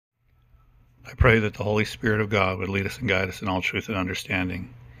I pray that the Holy Spirit of God would lead us and guide us in all truth and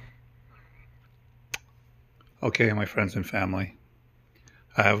understanding. Okay, my friends and family,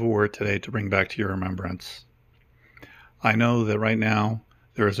 I have a word today to bring back to your remembrance. I know that right now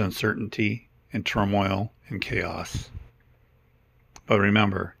there is uncertainty and turmoil and chaos. But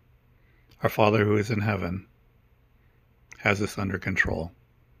remember, our Father who is in heaven has this under control.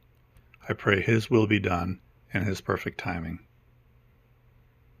 I pray His will be done in His perfect timing.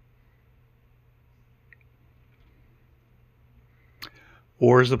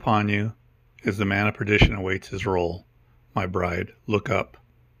 War is upon you, as the man of perdition awaits his roll. My bride, look up.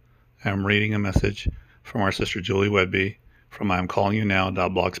 I am reading a message from our sister Julie Wedby from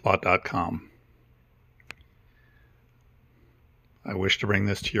IamCallingYouNow.blogspot.com. I wish to bring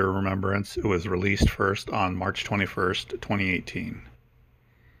this to your remembrance. It was released first on March 21st, 2018.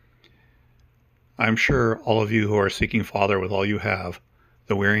 I'm sure all of you who are seeking Father with all you have,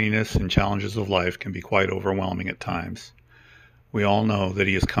 the weariness and challenges of life can be quite overwhelming at times. We all know that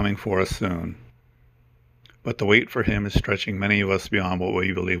He is coming for us soon. But the wait for Him is stretching many of us beyond what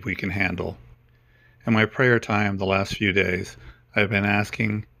we believe we can handle. In my prayer time the last few days, I have been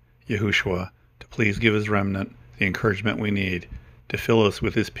asking Yahushua to please give His remnant the encouragement we need to fill us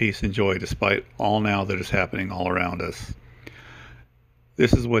with His peace and joy despite all now that is happening all around us.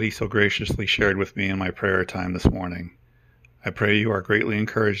 This is what He so graciously shared with me in my prayer time this morning. I pray you are greatly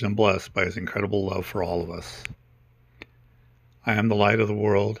encouraged and blessed by His incredible love for all of us. I am the light of the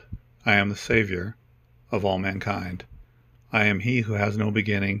world. I am the Savior of all mankind. I am He who has no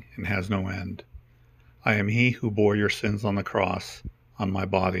beginning and has no end. I am He who bore your sins on the cross, on my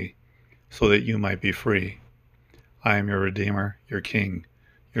body, so that you might be free. I am your Redeemer, your King,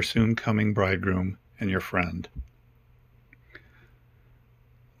 your soon-coming bridegroom, and your friend.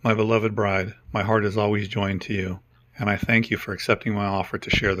 My beloved bride, my heart is always joined to you, and I thank you for accepting my offer to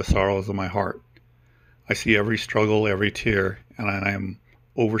share the sorrows of my heart. I see every struggle, every tear, and I am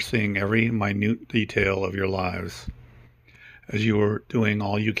overseeing every minute detail of your lives, as you are doing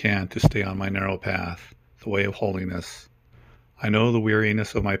all you can to stay on my narrow path, the way of holiness. I know the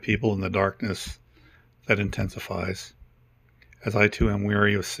weariness of my people in the darkness that intensifies, as I too am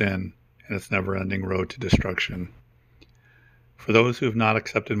weary of sin and its never-ending road to destruction. For those who have not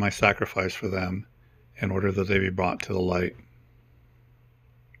accepted my sacrifice for them, in order that they be brought to the light.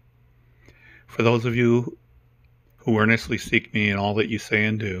 For those of you who earnestly seek me in all that you say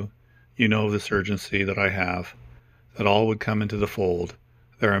and do, you know of this urgency that I have, that all would come into the fold.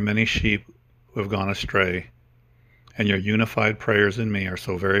 There are many sheep who have gone astray, and your unified prayers in me are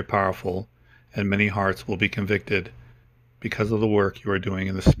so very powerful, and many hearts will be convicted because of the work you are doing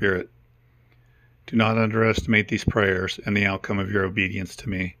in the Spirit. Do not underestimate these prayers and the outcome of your obedience to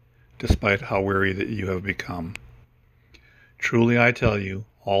me, despite how weary that you have become. Truly I tell you,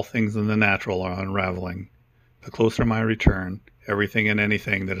 all things in the natural are unraveling. The closer my return, everything and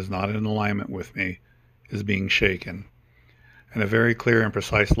anything that is not in alignment with me is being shaken, and a very clear and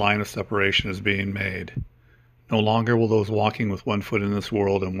precise line of separation is being made. No longer will those walking with one foot in this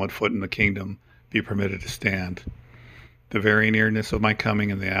world and one foot in the kingdom be permitted to stand. The very nearness of my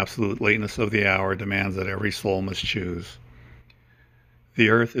coming and the absolute lateness of the hour demands that every soul must choose. The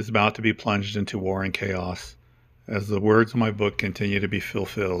earth is about to be plunged into war and chaos, as the words of my book continue to be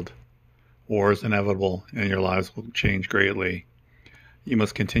fulfilled. War is inevitable, and your lives will change greatly. You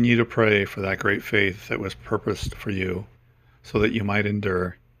must continue to pray for that great faith that was purposed for you, so that you might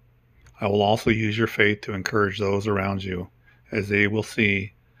endure. I will also use your faith to encourage those around you, as they will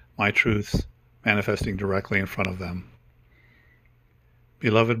see my truths manifesting directly in front of them.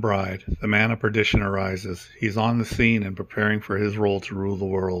 Beloved bride, the man of perdition arises. He is on the scene and preparing for his role to rule the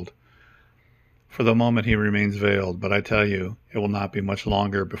world. For the moment he remains veiled, but I tell you, it will not be much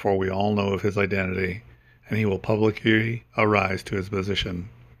longer before we all know of his identity, and he will publicly arise to his position.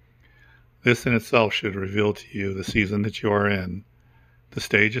 This in itself should reveal to you the season that you are in. The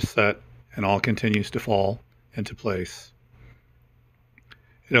stage is set, and all continues to fall into place.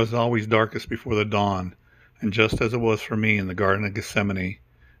 It is always darkest before the dawn, and just as it was for me in the Garden of Gethsemane,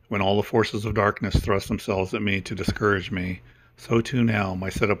 when all the forces of darkness thrust themselves at me to discourage me, so too now, my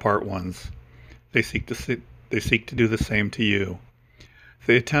set-apart ones. They seek to do the same to you.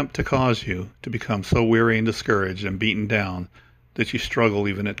 They attempt to cause you to become so weary and discouraged and beaten down that you struggle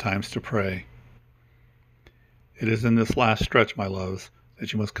even at times to pray. It is in this last stretch, my loves,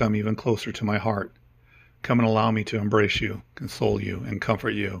 that you must come even closer to my heart. Come and allow me to embrace you, console you, and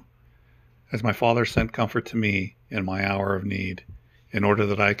comfort you, as my Father sent comfort to me in my hour of need, in order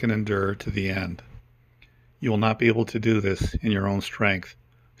that I can endure to the end. You will not be able to do this in your own strength,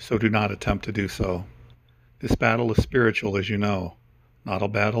 so do not attempt to do so. This battle is spiritual, as you know. not a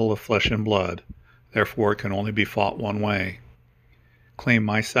battle of flesh and blood. Therefore, it can only be fought one way. Claim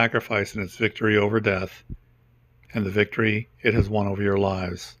my sacrifice and its victory over death, and the victory it has won over your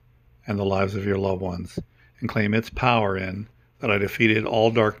lives and the lives of your loved ones, and claim its power in that I defeated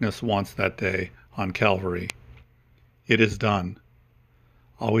all darkness once that day on Calvary. It is done.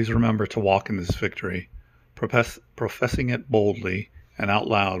 Always remember to walk in this victory, professing it boldly and out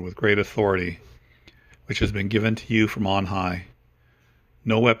loud with great authority, which has been given to you from on high.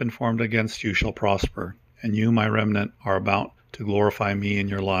 No weapon formed against you shall prosper, and you, my remnant, are about to glorify me in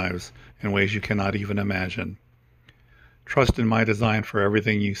your lives in ways you cannot even imagine. Trust in my design for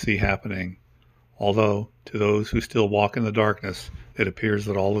everything you see happening. Although, to those who still walk in the darkness, it appears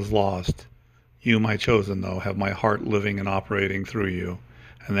that all is lost. You, my chosen, though, have my heart living and operating through you,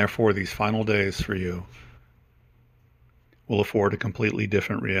 and therefore these final days for you will afford a completely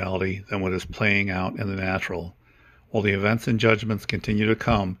different reality than what is playing out in the natural. While the events and judgments continue to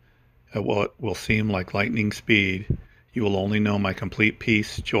come at what will seem like lightning speed, you will only know my complete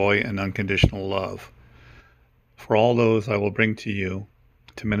peace, joy, and unconditional love. For all those I will bring to you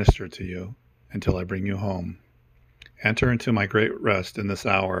to minister to you until I bring you home. Enter into my great rest in this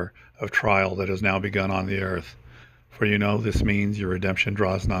hour of trial that has now begun on the earth, for you know this means your redemption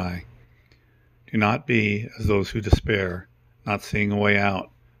draws nigh. Do not be as those who despair, not seeing a way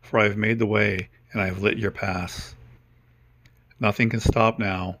out, for I have made the way and I have lit your paths. Nothing can stop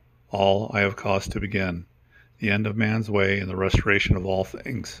now all I have caused to begin, the end of man's way and the restoration of all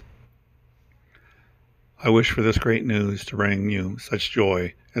things. I wish for this great news to bring you such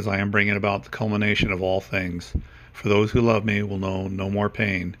joy as I am bringing about the culmination of all things. For those who love me will know no more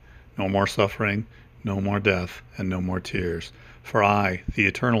pain, no more suffering, no more death, and no more tears. For I, the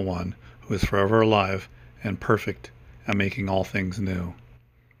Eternal One, who is forever alive and perfect, am making all things new.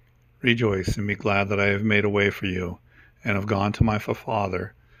 Rejoice and be glad that I have made a way for you, and have gone to my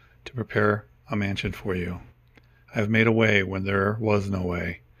Father to prepare a mansion for you. I have made a way when there was no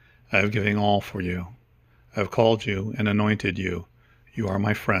way. I have given all for you. I have called you and anointed you. You are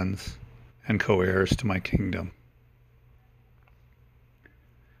my friends and co-heirs to my kingdom.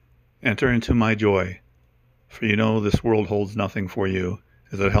 Enter into my joy, for you know this world holds nothing for you,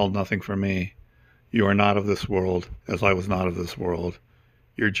 as it held nothing for me. You are not of this world, as I was not of this world.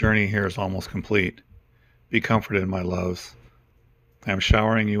 Your journey here is almost complete. Be comforted, my loves. I am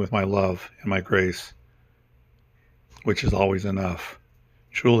showering you with my love and my grace, which is always enough.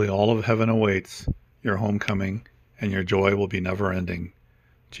 Truly, all of heaven awaits your homecoming, and your joy will be never-ending.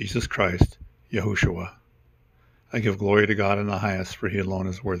 Jesus Christ, Yahushua. I give glory to God in the highest, for he alone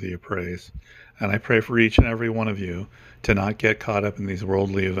is worthy of praise. And I pray for each and every one of you to not get caught up in these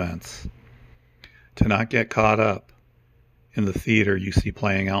worldly events, to not get caught up in the theater you see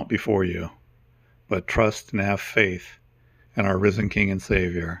playing out before you, but trust and have faith in our risen King and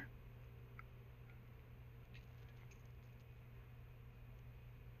Savior.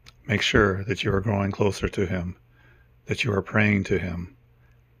 Make sure that you are growing closer to him, that you are praying to him.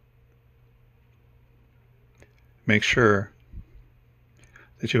 Make sure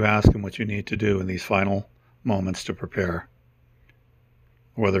that you ask him what you need to do in these final moments to prepare,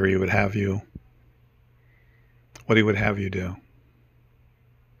 whether he would have you, what he would have you do.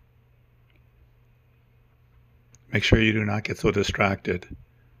 Make sure you do not get so distracted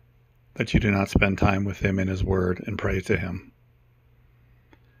that you do not spend time with him in his word and pray to him.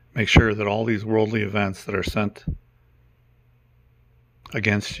 Make sure that all these worldly events that are sent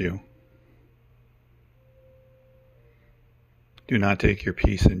against you do not take your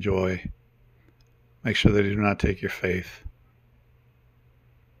peace and joy. Make sure that they do not take your faith.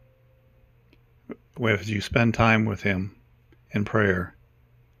 As you spend time with him in prayer,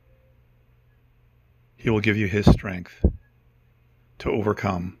 he will give you his strength to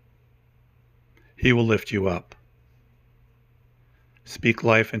overcome. He will lift you up. Speak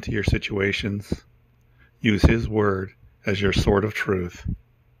life into your situations. Use his word as your sword of truth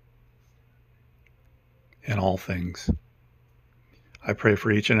in all things. I pray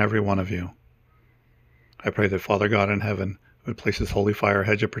for each and every one of you. I pray that Father God in heaven would place his holy fire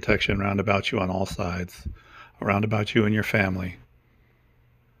hedge of protection round about you on all sides, around about you and your family,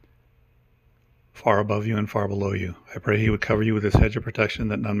 far above you and far below you. I pray he would cover you with his hedge of protection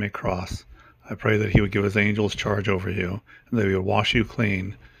that none may cross. I pray that he would give his angels charge over you, and that he would wash you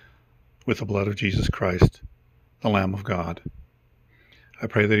clean with the blood of Jesus Christ, the Lamb of God. I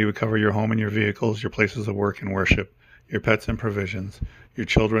pray that he would cover your home and your vehicles, your places of work and worship, your pets and provisions, your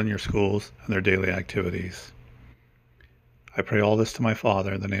children, your schools, and their daily activities. I pray all this to my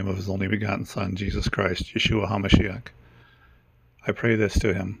Father in the name of his only begotten Son, Jesus Christ, Yeshua HaMashiach. I pray this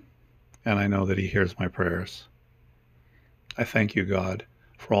to him, and I know that he hears my prayers. I thank you, God,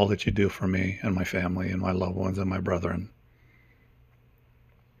 for all that you do for me and my family and my loved ones and my brethren.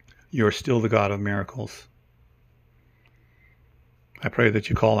 You are still the God of miracles. I pray that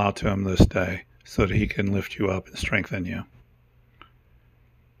you call out to him this day so that he can lift you up and strengthen you.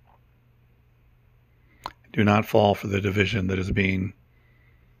 Do not fall for the division that is being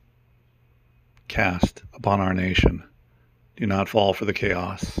cast upon our nation. Do not fall for the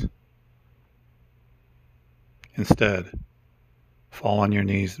chaos. Instead, fall on your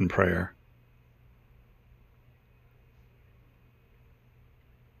knees in prayer.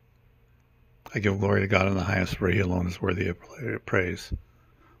 I give glory to God in the highest, for he alone is worthy of praise.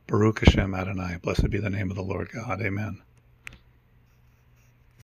 Baruch Hashem Adonai, blessed be the name of the Lord God. Amen.